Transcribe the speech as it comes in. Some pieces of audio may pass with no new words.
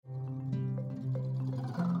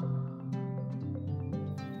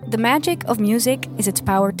The magic of music is its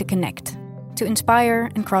power to connect, to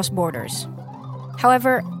inspire and cross borders.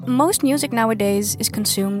 However, most music nowadays is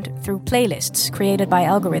consumed through playlists created by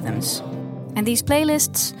algorithms. And these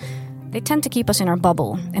playlists, they tend to keep us in our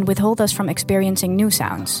bubble and withhold us from experiencing new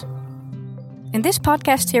sounds. In this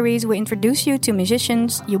podcast series, we introduce you to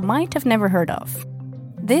musicians you might have never heard of.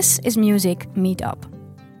 This is Music Meetup.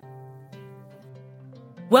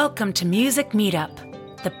 Welcome to Music Meetup,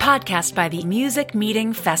 the podcast by the Music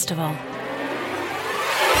Meeting Festival.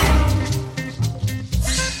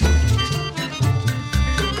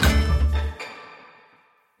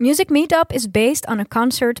 Music Meetup is based on a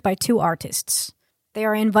concert by two artists. They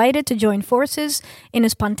are invited to join forces in a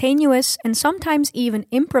spontaneous and sometimes even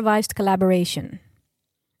improvised collaboration.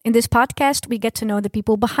 In this podcast, we get to know the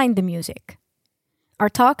people behind the music. Our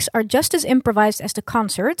talks are just as improvised as the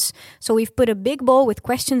concerts, so we've put a big bowl with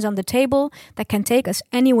questions on the table that can take us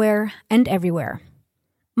anywhere and everywhere.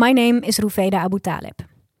 My name is Rufeda Abutaleb.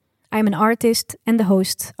 I'm an artist and the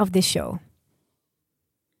host of this show.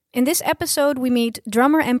 In this episode, we meet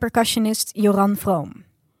drummer and percussionist Joran Vroom.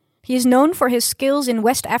 He is known for his skills in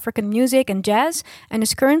West African music and jazz and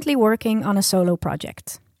is currently working on a solo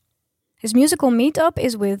project. His musical meetup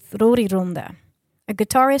is with Rory Ronde, a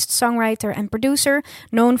guitarist, songwriter and producer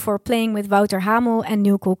known for playing with Wouter Hamel and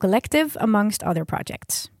New Cool Collective, amongst other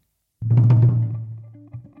projects.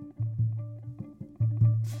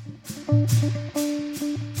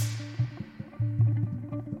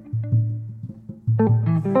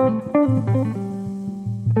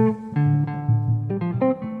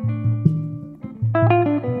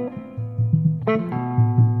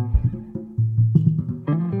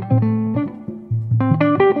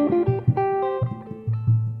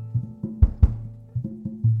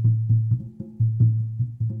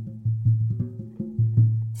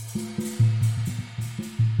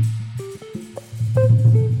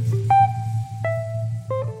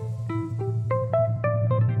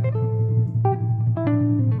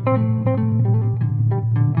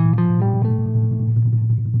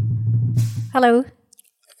 Hello.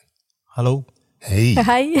 Hello. Hey.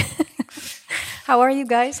 Hi. How are you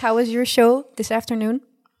guys? How was your show this afternoon?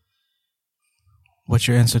 What's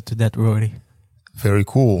your answer to that, Rory? Very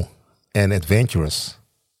cool and adventurous.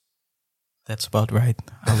 That's about right,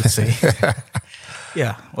 I would say.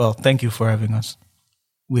 Yeah, well, thank you for having us.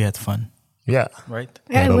 We had fun. Yeah. Right?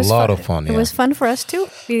 We had a lot of fun. It was fun for us too.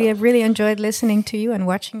 We really enjoyed listening to you and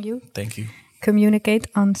watching you Thank you. communicate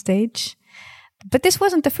on stage. But this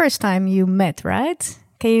wasn't the first time you met, right?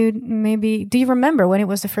 Do you remember when it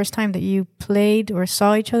was the first time that you played or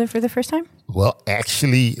saw each other for the first time? Well,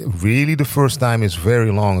 actually, really the first time is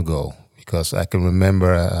very long ago. Because I can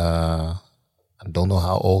remember, I don't know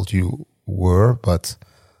how old you were, but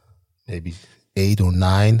maybe 8 or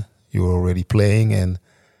 9, you were already playing. And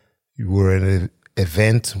you were at an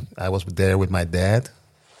event. I was there with my dad,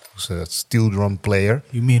 who's a steel drum player.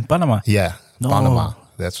 You mean Panama? Yeah, No. Panama.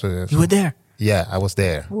 You were there? Yeah, I was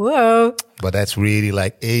there. Whoa. But that's really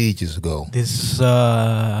like ages ago. This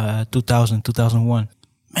 2001.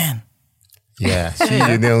 Man. Yeah, see,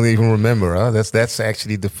 you don't even remember, huh? That's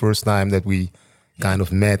actually the first time that we kind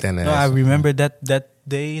of met. And No, I remember that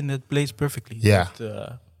day in that place perfectly. Yeah.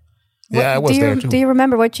 But, I was there too. Do you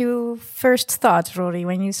remember what you first thought, Rory,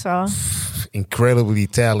 when you saw? Incredibly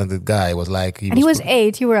talented guy. It was like He was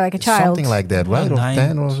 8. You were like a child. something like that, right? Or 9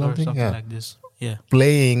 10 or something. Yeah, like this. Yeah.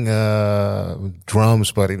 playing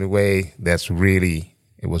drums, but in a way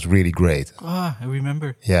it was really great. I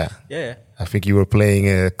remember. Yeah, Yeah. I think you were playing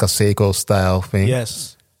a Kaseko style thing.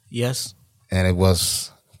 Yes. And it was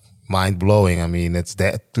mind blowing. I mean, it's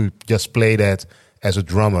that to just play that as a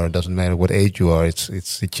drummer. It doesn't matter what age you are.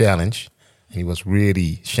 It's a challenge. And he was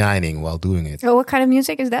really shining while doing it. Oh, what kind of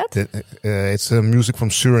music is that? It's music from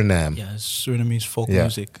Suriname. Yeah, Surinamese folk Yeah.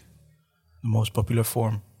 music. The most popular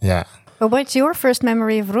form. Yeah. Well, what's your first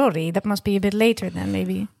memory of Rory? That must be a bit later then,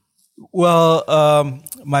 maybe. Well,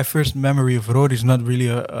 my first memory of Rory is not really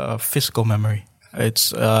a physical memory.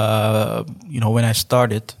 It's, when I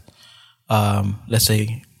started, let's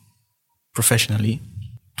say professionally,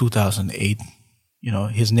 2008,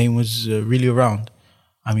 his name was really around.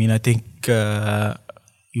 I mean, I think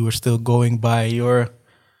you were still going by your...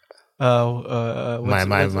 my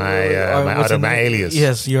alias.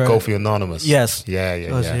 Yes, you're Kofi Anonymous. Yes. Yeah.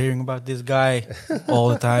 I was hearing about this guy all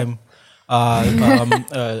the time.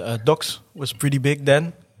 Docs was pretty big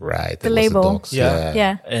then. Right. The it was label. Dogs.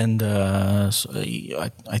 Yeah. And so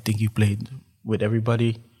I think you played with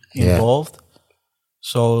everybody involved.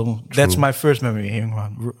 So that's my first memory, hearing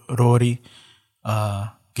Rory.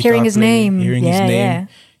 Hearing his name. Hearing his name. Yeah.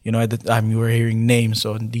 You know, at the time you were hearing names,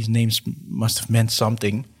 so these names must have meant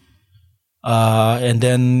something. And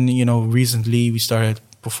then, recently we started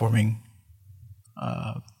performing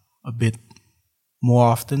a bit more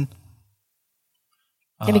often.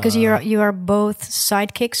 Yeah, because you are both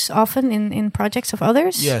sidekicks often in projects of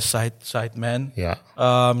others. Yeah, side man. Yeah.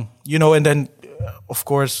 And then of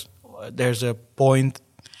course there's a point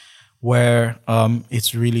where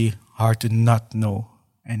it's really hard to not know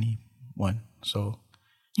anyone. So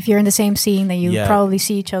if you're in the same scene, then you probably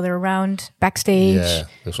see each other around backstage. Yeah,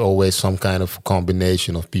 there's always some kind of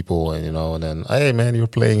combination of people, and then, hey man, you're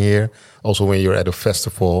playing here. Also, when you're at a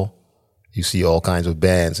festival, you see all kinds of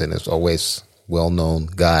bands, and there's always well-known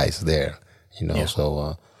guys there,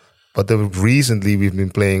 So, but recently we've been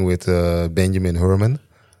playing with Benjamin Herman.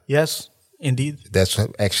 Yes, indeed. That's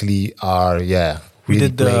actually our really we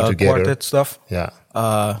did playing the together. quartet stuff. Yeah.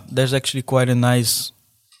 There's actually quite a nice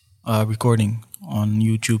recording on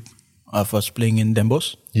YouTube of us playing in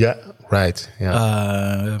Dembos. Yeah. Right.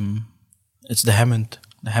 Yeah. It's the Hammond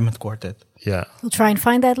Quartet. Yeah. We'll try and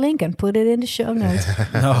find that link and put it in the show notes.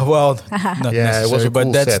 No, well, not necessary, it was a but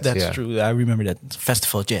cool that's set, true. I remember that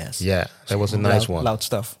Festival Jazz. Yeah, that was a nice one. Loud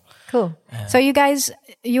stuff. Cool. So you guys,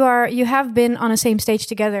 you have been on the same stage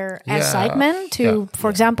together as sidemen to, for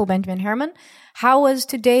example, Benjamin Herman. How was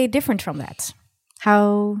today different from that?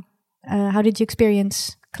 How did you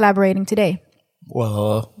experience collaborating today?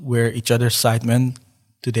 Well, we're each other's sidemen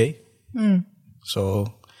today. So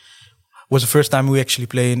it was the first time we actually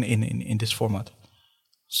play in this format.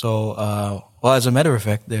 So, as a matter of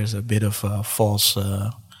fact, there's a bit of false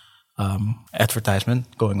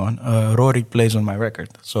advertisement going on. Rory plays on my record,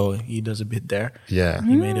 so he does a bit there. Yeah.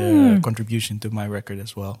 He made a contribution to my record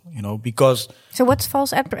as well, because... So what's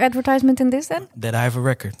false advertisement in this then? That I have a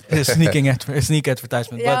record. A sneak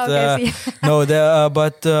advertisement. Yeah, No,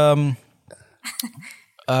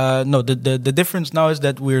 the difference now is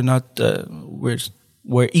that we're not,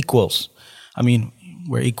 we're equals. I mean,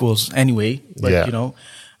 we're equals anyway, but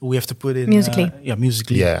we have to put in... Musically.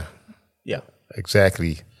 Musically. Yeah. Yeah.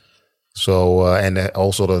 Exactly. So, and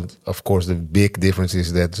also, of course, the big difference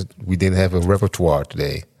is that we didn't have a repertoire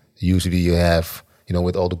today. Usually you have,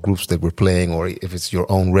 with all the groups that we're playing, or if it's your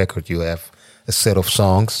own record, you have a set of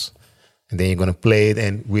songs, and then you're going to play it,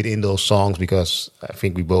 and within those songs, because I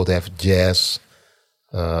think we both have jazz,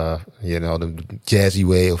 the jazzy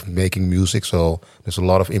way of making music, so there's a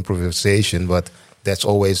lot of improvisation, but that's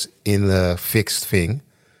always in a fixed thing.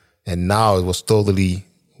 And now it was totally,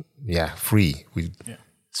 free. We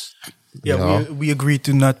agreed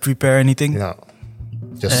to not prepare anything.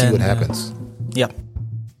 Just see what happens. Yeah.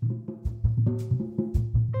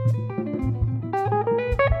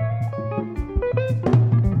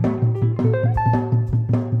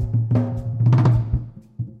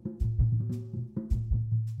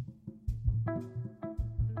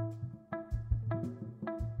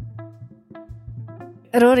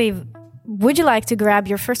 Rory, would you like to grab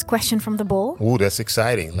your first question from the bowl? Ooh, that's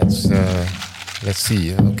exciting. Let's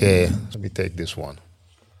see. Okay, let me take this one.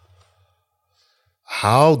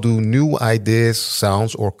 How do new ideas,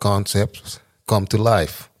 sounds, or concepts come to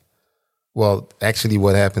life? Well, actually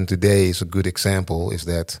what happened today is a good example, is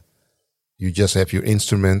that you just have your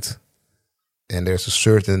instrument and there's a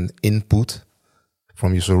certain input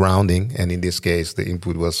from your surrounding. And in this case, the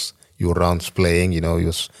input was Joran's playing, he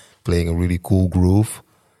was playing a really cool groove.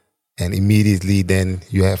 And immediately then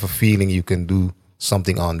you have a feeling you can do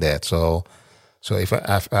something on that. So if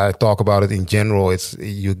I talk about it in general, it's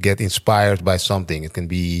you get inspired by something. It can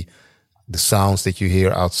be the sounds that you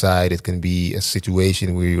hear outside. It can be a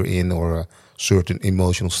situation where you're in, or a certain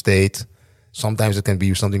emotional state. Sometimes it can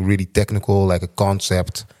be something really technical, like a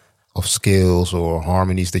concept of scales or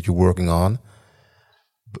harmonies that you're working on.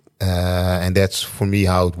 And that's for me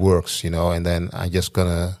how it works, and then I just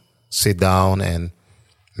gonna sit down and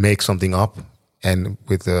make something up. And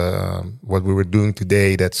with what we were doing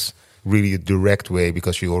today, that's really a direct way,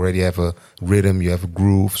 because you already have a rhythm, you have a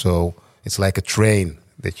groove, so it's like a train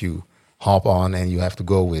that you hop on and you have to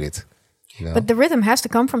go with it. But the rhythm has to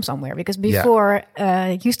come from somewhere, because before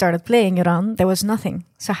you started playing, Joran, there was nothing.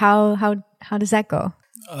 So how does that go?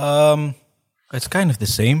 It's kind of the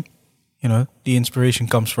same. The inspiration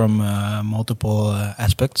comes from multiple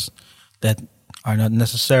aspects that are not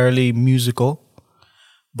necessarily musical,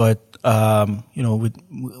 but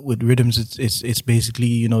with rhythms, it's basically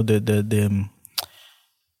you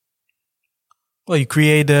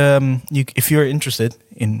create if you're interested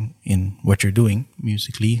in what you're doing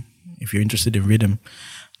musically, if you're interested in rhythm,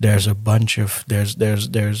 there's a bunch of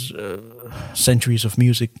there's centuries of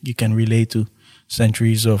music you can relate to,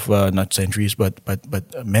 centuries of not centuries but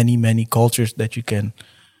many cultures that you can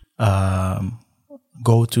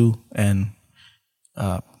go to and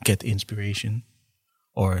get inspiration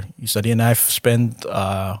or you study. And I've spent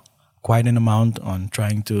quite an amount on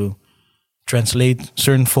trying to translate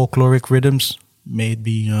certain folkloric rhythms, may it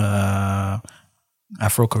be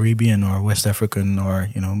Afro-Caribbean or West African or,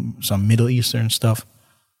 you know, some Middle Eastern stuff.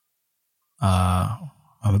 I'm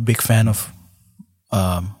a big fan of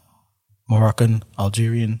Moroccan,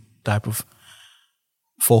 Algerian type of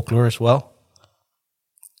folklore as well.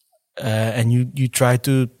 And you try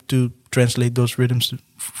to translate those rhythms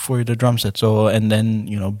for the drum set. So, and then,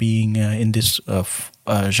 you know, being in this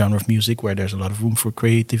genre of music where there's a lot of room for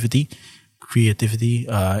creativity,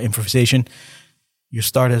 improvisation, you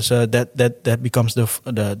start as that becomes the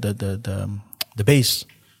base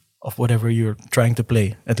of whatever you're trying to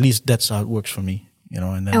play. At least that's how it works for me, you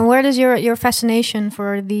know. And where does your fascination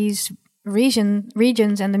for these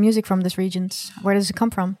regions and the music from these regions, where does it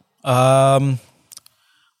come from?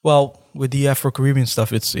 Well, with the Afro-Caribbean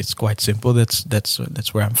stuff, it's quite simple.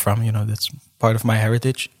 That's where I'm from. You know, that's part of my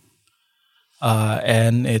heritage.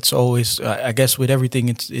 And it's always, I guess, with everything,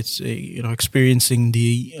 it's you know, experiencing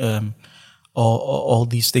the all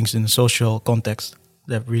these things in a social context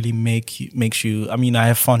that really makes you. I mean, I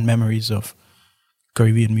have fond memories of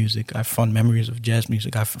Caribbean music. I have fond memories of jazz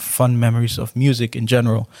music. I have fond memories of music in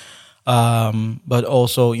general. But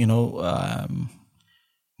also, you know,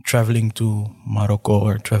 traveling to Morocco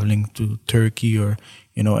or traveling to Turkey, or,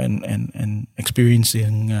 you know, and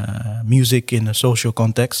experiencing music in a social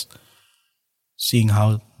context, seeing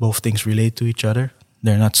how both things relate to each other.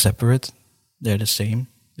 They're not separate. They're the same.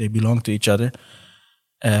 They belong to each other.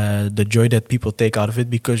 The joy that people take out of it,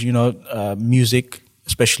 because, you know, music,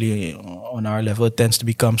 especially on our level, it tends to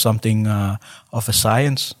become something of a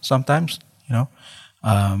science sometimes, you know,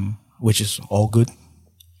 which is all good.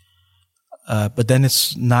 But then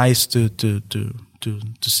it's nice to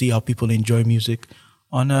see how people enjoy music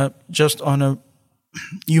on a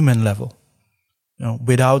human level, you know,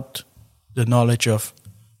 without the knowledge of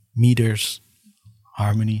meters,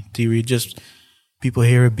 harmony, theory. Just people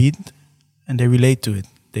hear a beat and they relate to it,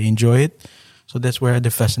 they enjoy it. So that's where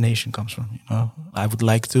the fascination comes from. You know, I would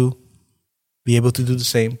like to be able to do the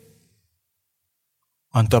same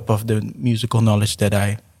on top of the musical knowledge that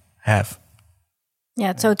I have.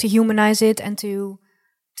 Yeah, so to humanize it and to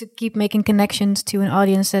keep making connections to an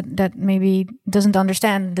audience that maybe doesn't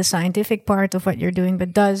understand the scientific part of what you're doing,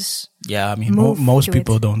 but does. Yeah, I mean, most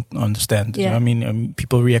people don't understand. Yeah. I mean,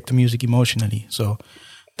 people react to music emotionally. So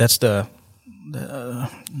that's the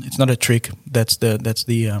it's not a trick. That's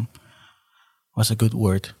the what's a good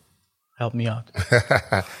word? Help me out.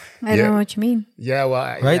 I don't know what you mean. Yeah,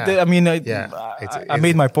 well, right. Yeah. I mean, I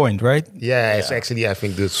made my point, right? Yeah, it's actually, I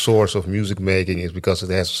think the source of music making is because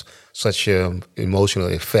it has such an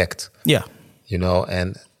emotional effect. Yeah, you know,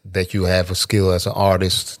 and that you have a skill as an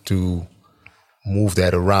artist to move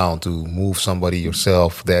that around, to move somebody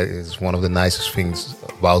yourself. That is one of the nicest things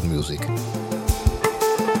about music.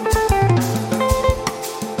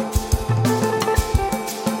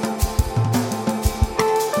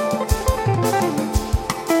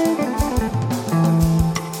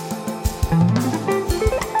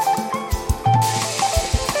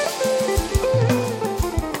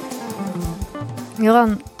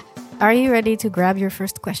 Joran, are you ready to grab your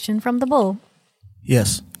first question from the bowl?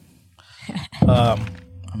 Yes.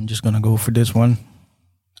 I'm just gonna go for this one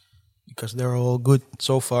because they're all good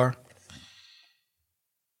so far.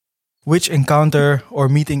 Which encounter or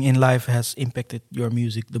meeting in life has impacted your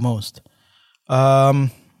music the most?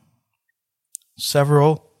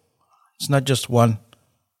 Several. It's not just one.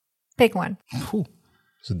 Pick one. Whew.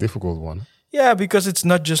 It's a difficult one. Yeah, because it's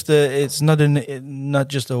not just a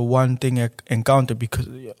one thing encounter. Because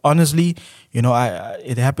honestly, you know,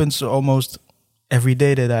 it happens almost every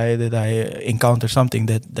day that I encounter something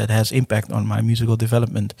that has impact on my musical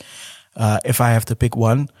development. If I have to pick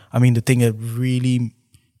one, I mean, the thing that really,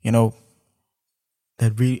 you know,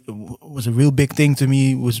 that really was a real big thing to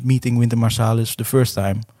me was meeting Wynton Marsalis the first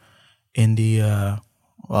time in the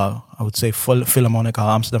I would say Philharmonic,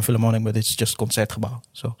 Amsterdam Philharmonic, but it's just Concertgebouw.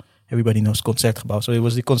 So everybody knows Concertgebouw. So it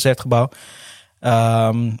was the Concertgebouw.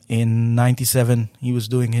 In 97, he was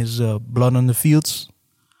doing his Blood on the Fields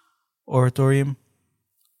oratorium.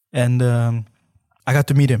 And I got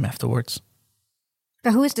to meet him afterwards.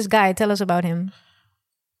 Now, who is this guy? Tell us about him.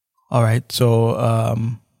 All right. So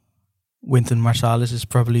Wynton Marsalis is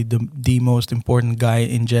probably the most important guy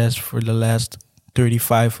in jazz for the last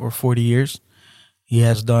 35 or 40 years. He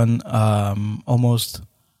has done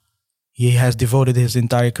he has devoted his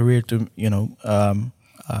entire career to, you know,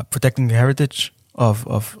 protecting the heritage of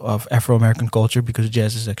Afro-American culture, because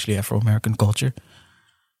jazz is actually Afro-American culture.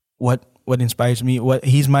 What what inspires me.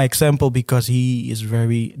 He's my example because he is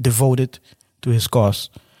very devoted to his cause.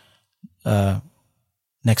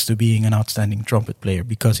 Next to being an outstanding trumpet player,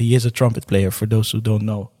 because he is a trumpet player. For those who don't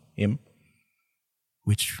know him,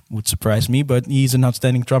 which would surprise me, but he's an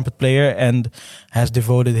outstanding trumpet player and has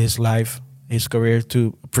devoted his life, his career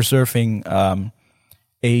to preserving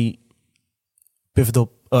a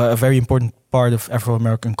pivotal, a very important part of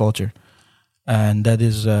Afro-American culture. And that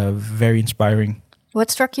is very inspiring.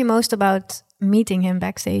 What struck you most about meeting him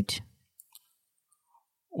backstage?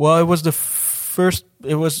 Well, it was the first,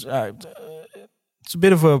 it's a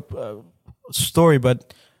bit of a story,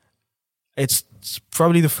 but it's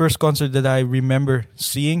probably the first concert that I remember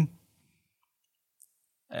seeing.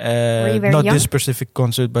 Were you very not young? this specific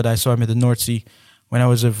concert, but I saw him at the North Sea when I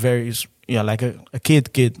was a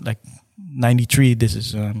kid, like 93. This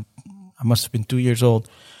is, I must have been 2 years old.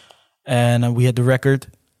 And we had records.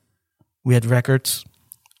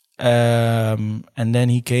 And then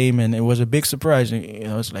he came and it was a big surprise. It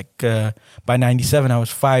was like, by 97, I was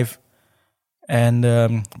 5. And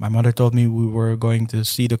my mother told me we were going to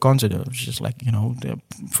see the concert. It was just like,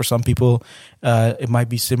 for some people, it might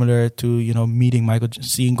be similar to, meeting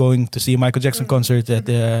going to see a Michael Jackson concert at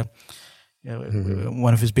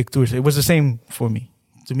one of his big tours. It was the same for me.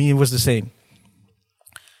 To me, it was the same.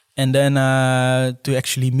 And then to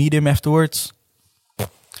actually meet him afterwards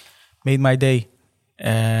made my day.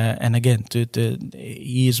 And again,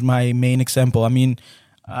 he is my main example. I mean,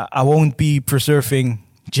 I won't be preserving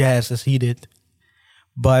jazz as he did,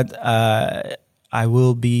 but I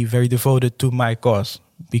will be very devoted to my cause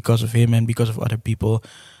because of him and because of other people.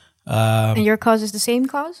 And your cause is the same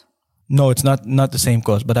cause? No, it's not the same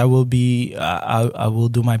cause, but I will be. I will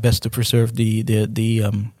do my best to preserve the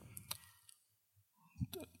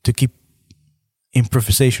to keep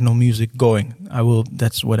improvisational music going. I will.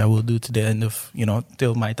 That's what I will do to the end of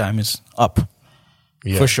till my time is up,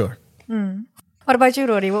 for sure. What about you,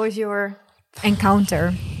 Rory? What was your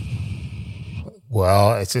encounter?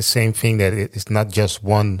 Well, it's the same thing, that it's not just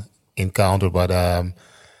one encounter, but I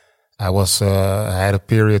had a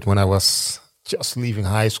period when I was just leaving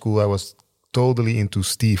high school. I was totally into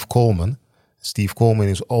Steve Coleman. Steve Coleman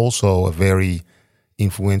is also a very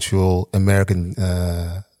influential American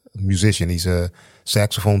musician. He's a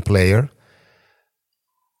saxophone player,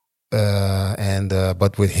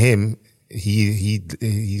 but with him,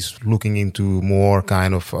 he's looking into more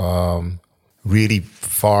kind of really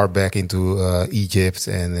far back into Egypt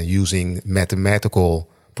and using mathematical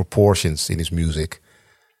proportions in his music,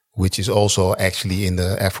 which is also actually in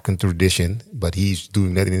the African tradition, but he's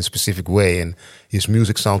doing that in a specific way. And his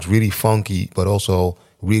music sounds really funky, but also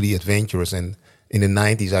really adventurous. And in the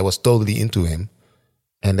 90s, I was totally into him.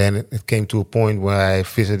 And then it came to a point where I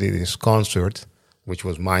visited his concert, which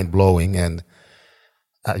was mind-blowing. And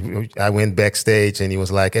I went backstage and he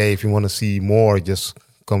was like, hey, if you want to see more, just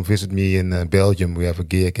come visit me in Belgium. We have a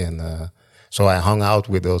gig. And so I hung out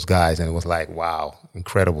with those guys and it was like, wow,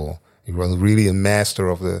 incredible. He was really a master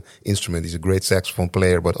of the instrument. He's a great saxophone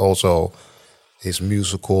player, but also his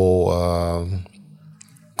musical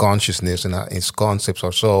consciousness and his concepts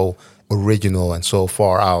are so original and so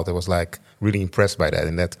far out. I was like really impressed by that.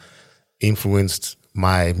 And that influenced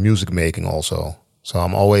my music making also. So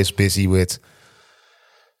I'm always busy with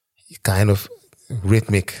kind of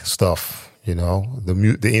rhythmic stuff.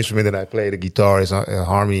 The instrument that I play, the guitar, is a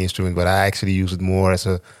harmony instrument, but I actually use it more as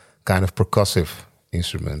a kind of percussive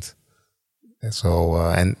instrument. And so,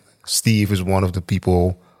 and Steve is one of the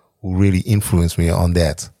people who really influenced me on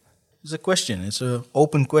that. It's a question. It's an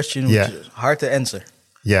open question, which is hard to answer.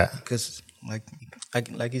 Yeah, because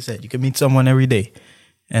like you said, you can meet someone every day,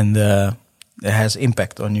 and it has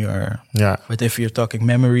impact on your. Yeah. But if you're talking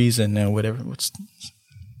memories and whatever, what's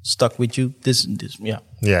stuck with you, this.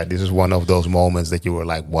 Yeah, this is one of those moments that you were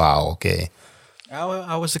like, wow, okay.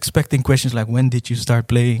 I was expecting questions like, when did you start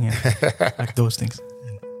playing, and like those things.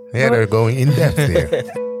 Yeah, they're going in depth here.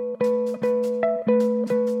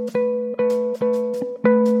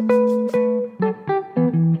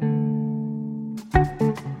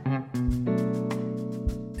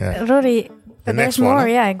 Yeah. Rory, there's next more. one, huh?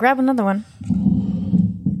 Yeah, grab another one.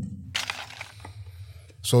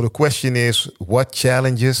 So the question is, what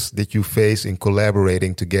challenges did you face in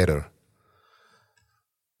collaborating together?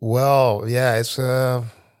 Well, yeah, it's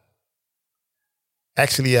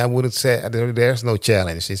actually, I wouldn't say there's no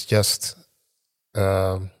challenge. It's just,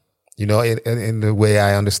 in the way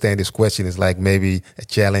I understand this question, is like maybe a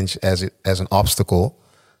challenge as an obstacle,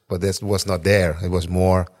 but that was not there. It was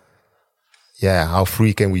more, how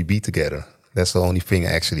free can we be together? That's the only thing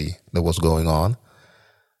actually that was going on.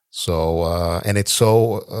 So, and it's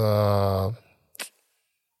so,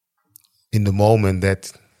 in the moment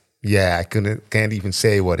that, I can't even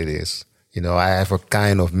say what it is. You know, I have a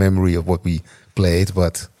kind of memory of what we played,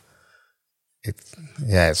 but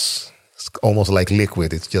it's almost like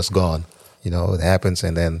liquid. It's just gone. You know, it happens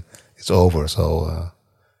and then it's over. So,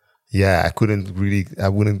 I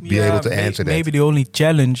wouldn't be able to answer that. Maybe the only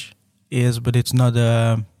challenge is, but it's not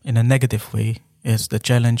in a negative way, is the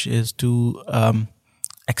challenge is to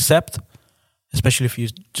accept, especially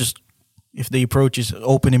if the approach is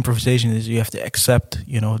open improvisation, is you have to accept,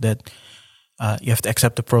 that you have to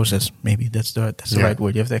accept the process. Maybe that's the right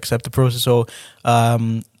word. You have to accept the process. So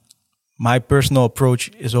my personal approach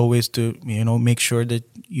is always to, make sure that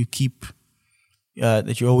you keep,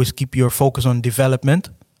 that you always keep your focus on development.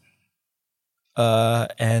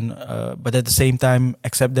 But at the same time,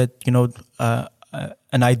 accept that,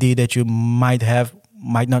 an idea that you might have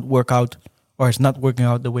might not work out, or it's not working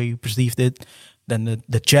out the way you perceived it. Then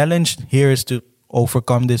the challenge here is to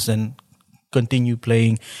overcome this and continue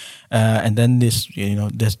playing, and then this,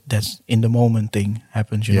 that's in the moment thing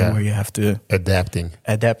happens, where you have to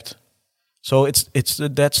adapt. So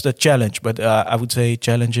that's the challenge. But I would say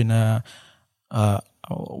challenge in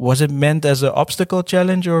was it meant as an obstacle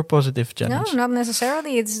challenge or a positive challenge? No, not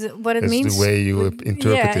necessarily. It's what it means. It's the way you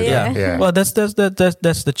interpret it. Yeah. Well, that's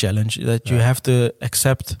the challenge, that you have to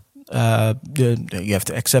accept. You have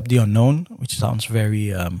to accept the unknown, which sounds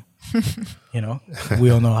very, we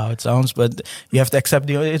all know how it sounds, but you have to accept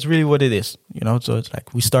it's really what it is, So it's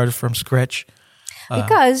like we started from scratch.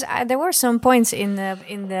 Because there were some points in the.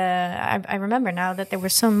 I remember now that there were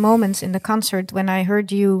some moments in the concert when I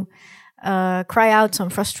heard you cry out some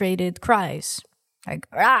frustrated cries, like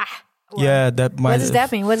ah. That might. What does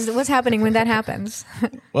that mean? What's happening when that happens?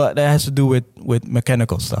 Well, that has to do with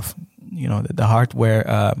mechanical stuff. The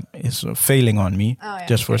hardware is failing on me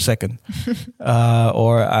just for a second,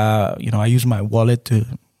 or I use my wallet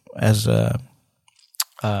as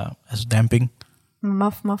damping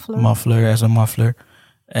muffler as a muffler,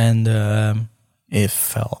 and it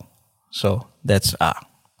fell. So that's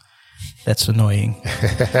annoying.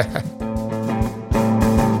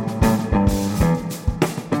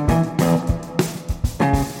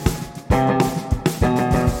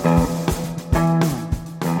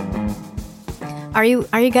 Are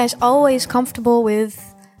you guys always comfortable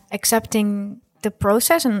with accepting the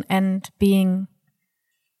process and being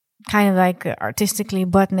kind of like artistically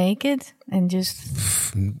butt naked and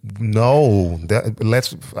just? No,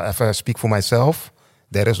 if I speak for myself,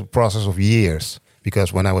 that is a process of years.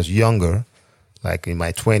 Because when I was younger, like in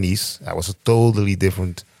my 20s, I was a totally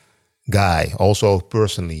different guy, also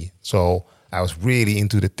personally. So I was really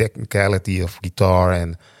into the technicality of guitar,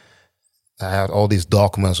 and I had all these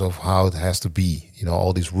dogmas of how it has to be,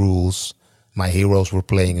 all these rules. My heroes were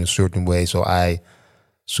playing in a certain way, so I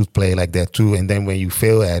should play like that too. And then when you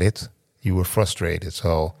fail at it, you were frustrated.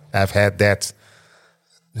 So I've had that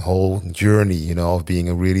whole journey, of being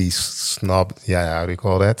a really how do you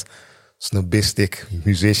call that? Snobistic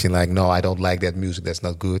musician. Like, no, I don't like that music. That's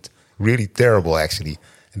not good. Really terrible, actually.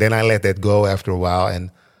 And then I let that go after a while.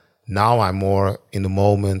 And now I'm more in the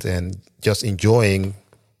moment and just enjoying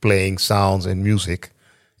playing sounds and music,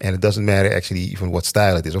 and it doesn't matter actually even what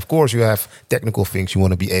style it is. Of course, you have technical things you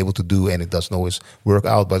want to be able to do, and it doesn't always work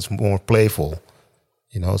out, but it's more playful.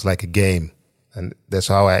 It's like a game, and that's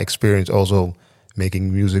how I experience also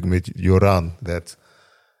making music with Joran. That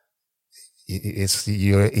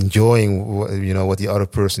you're enjoying, what the other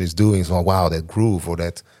person is doing. So wow, that groove or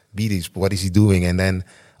that beat is, what is he doing? And then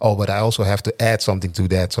but I also have to add something to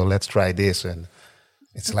that. So let's try this. And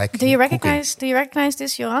it's like, do you recognize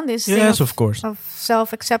this, Joran? This yes, of course, of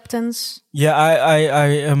self-acceptance. Yeah,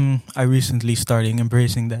 I recently starting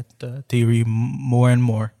embracing that theory more and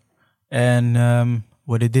more, and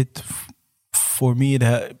what it did for me,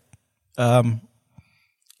 it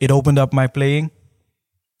opened up my playing.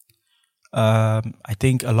 I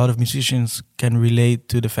think a lot of musicians can relate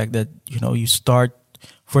to the fact that you start,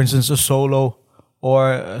 for instance, a solo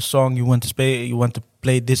or a song you want to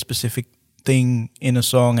play this specific thing in a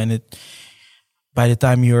song, and by the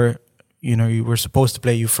time you were supposed to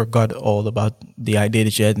play, you forgot all about the idea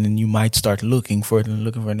that you had, and then you might start looking for it,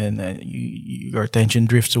 and your attention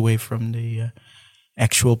drifts away from the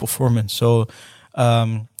actual performance. So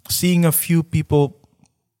seeing a few people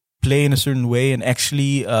play in a certain way, and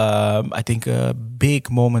actually I think a big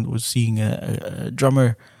moment was seeing a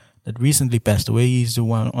drummer that recently passed away. He's the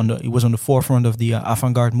one he was on the forefront of the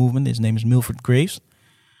avant-garde movement. His name is Milford Graves.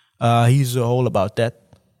 He's all about that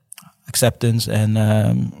acceptance and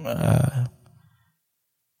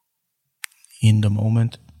in the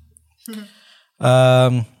moment.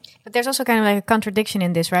 But there's also kind of like a contradiction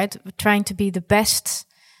in this, right? Trying to be the best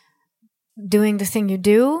doing the thing you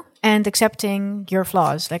do and accepting your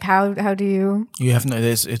flaws? Like how do you? You have no.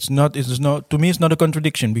 It's not. To me, it's not a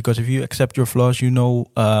contradiction, because if you accept your flaws, you know,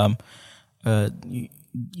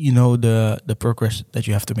 you know the progress that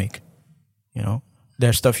you have to make. You know,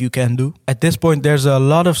 there's stuff you can do. At this point, there's a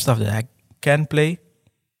lot of stuff that I can play,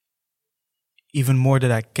 even more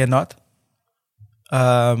that I cannot.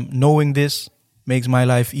 Knowing this makes my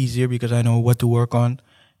life easier, because I know what to work on,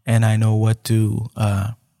 and I know what to.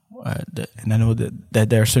 And I know that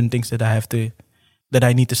there are certain things that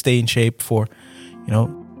I need to stay in shape for, you know.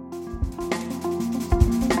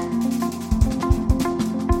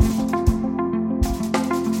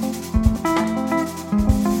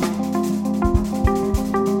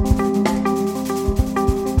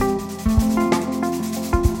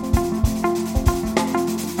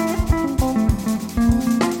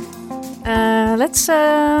 Let's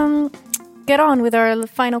get on with our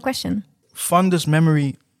final question. Fondest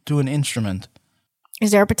memory to an instrument. Is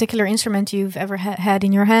there a particular instrument you've ever had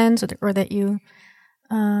in your hands, or that you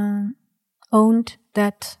owned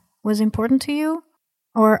that was important to you?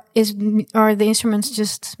 Or are the instruments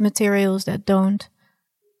just materials that don't?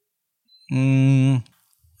 I'm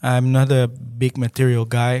not a big material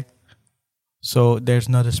guy, so there's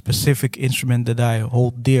not a specific instrument that I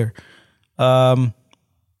hold dear.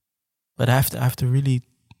 But I have to really...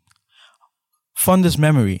 Fondest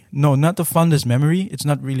memory. No, not the fondest memory. It's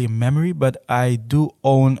not really a memory, but I do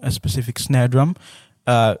own a specific snare drum.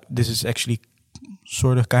 This is actually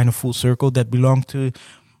sort of kind of full circle, that belonged to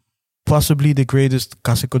possibly the greatest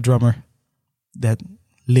classical drummer that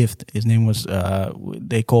lived. His name was,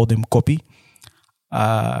 they called him Koppie.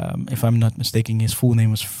 If I'm not mistaken, his full name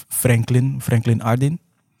was Franklin Ardin.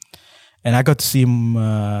 And I got to see him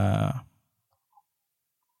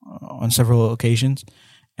on several occasions.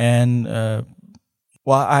 And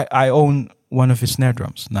I own one of his snare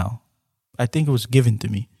drums now. I think it was given to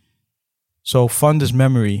me. So fondest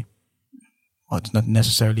memory, well, it's not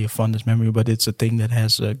necessarily a fondest memory, but it's a thing that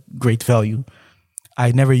has a great value.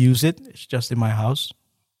 I never use it. It's just in my house.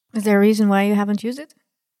 Is there a reason why you haven't used it?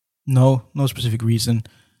 No specific reason.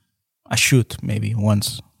 I should maybe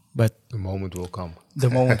once, but the moment will come. The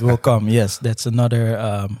moment will come. Yes, that's another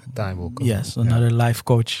time will come. Yes, another life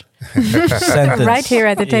coach sentence right here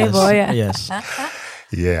at the table. Yes.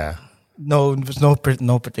 Yeah. No, there's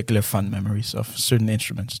no particular fun memories of certain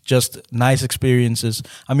instruments. Just nice experiences.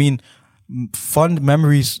 I mean, fond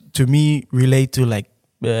memories to me relate to like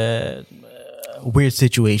weird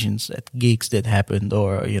situations at gigs that happened,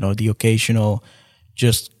 or you know, the occasional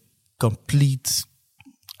just complete,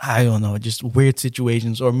 I don't know, just weird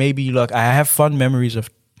situations. Or maybe like I have fun memories of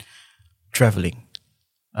traveling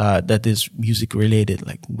that is music related,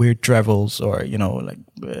 like weird travels, or you know, like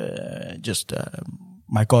just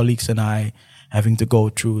my colleagues and I having to go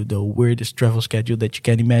through the weirdest travel schedule that you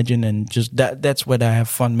can imagine, and just that's what I have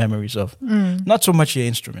fun memories of. Not so much the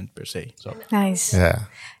instrument per se. So nice. Yeah.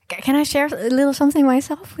 Can I share a little something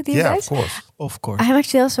myself with you guys? Yeah, of course. Of course. I'm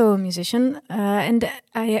actually also a musician, and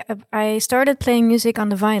I started playing music on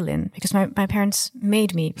the violin because my parents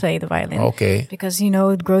made me play the violin. Okay. Because, you know,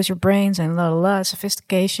 it grows your brains and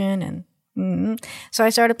sophistication. And so I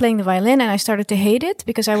started playing the violin, and I started to hate it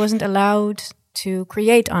because I wasn't allowed to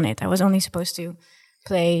create on it. I was only supposed to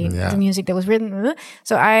play the music that was written.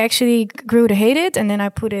 So I actually grew to hate it, and then I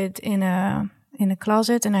put it in a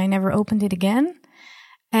closet, and I never opened it again.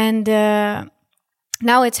 And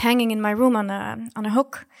now it's hanging in my room on a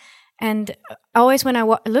hook. And always when I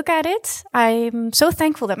look at it, I'm so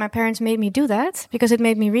thankful that my parents made me do that, because it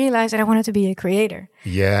made me realize that I wanted to be a creator.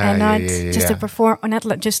 Yeah, and not just a perform, or not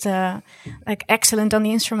just like excellent on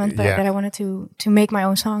the instrument, but that I wanted to make my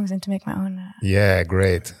own songs and to make my own. Yeah,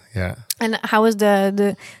 great. Yeah. And how was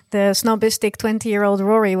the snobistic 20-year-old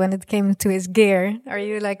Rory when it came to his gear? Are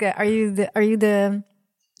you like are you the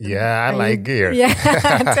Yeah, I like gear. Yeah,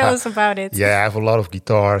 tell us about it. Yeah, I have a lot of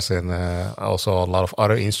guitars and also a lot of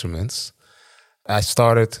other instruments. I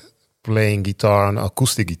started playing guitar on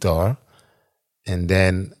acoustic guitar, and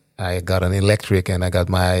then I got an electric, and I got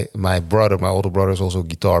my older brother is also a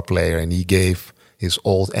guitar player, and he gave his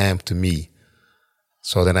old amp to me.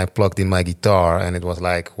 So then I plugged in my guitar, and it was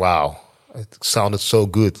like, wow, it sounded so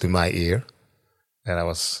good to my ear, and I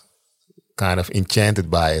was kind of enchanted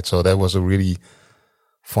by it. So that was a really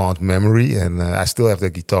fond memory, and I still have the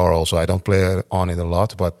guitar also. I don't play on it a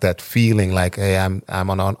lot, but that feeling like, hey, I'm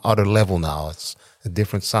on another level now. It's a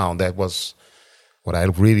different sound. That was what I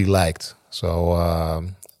really liked. So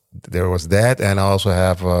there was that, and I also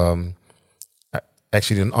have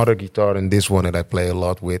actually another guitar than this one that I play a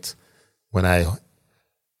lot with. When I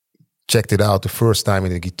checked it out the first time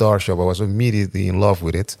in the guitar shop, I was immediately in love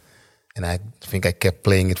with it. And I think I kept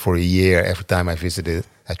playing it for a year. Every time I visited,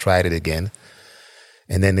 I tried it again.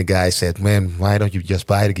 And then the guy said, man, why don't you just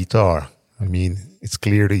buy the guitar? I mean, it's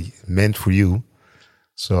clearly meant for you.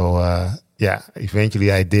 So,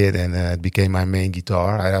 eventually I did, and it became my main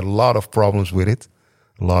guitar. I had a lot of problems with it,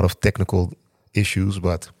 a lot of technical issues,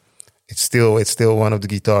 but it's still one of the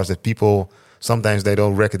guitars that people, sometimes they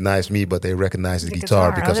don't recognize me, but they recognize the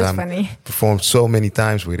guitar because I'm performed so many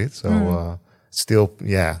times with it. So still,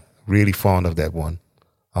 really fond of that one.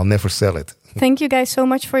 I'll never sell it. Thank you guys so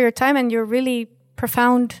much for your time and your really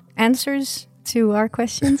profound answers to our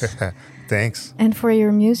questions. Thanks. And for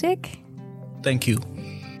your music. Thank you.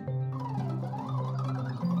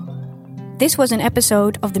 This was an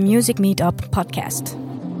episode of the Music Meetup podcast.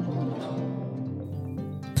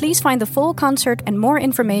 Please find the full concert and more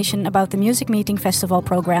information about the Music Meeting Festival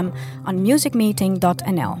program on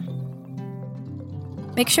musicmeeting.nl.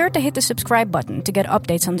 Make sure to hit the subscribe button to get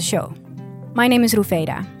updates on the show. My name is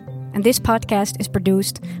Ruveda, and this podcast is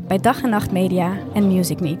produced by Dag en Nacht Media and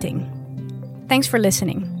Music Meeting. Thanks for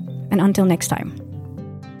listening, and until next time.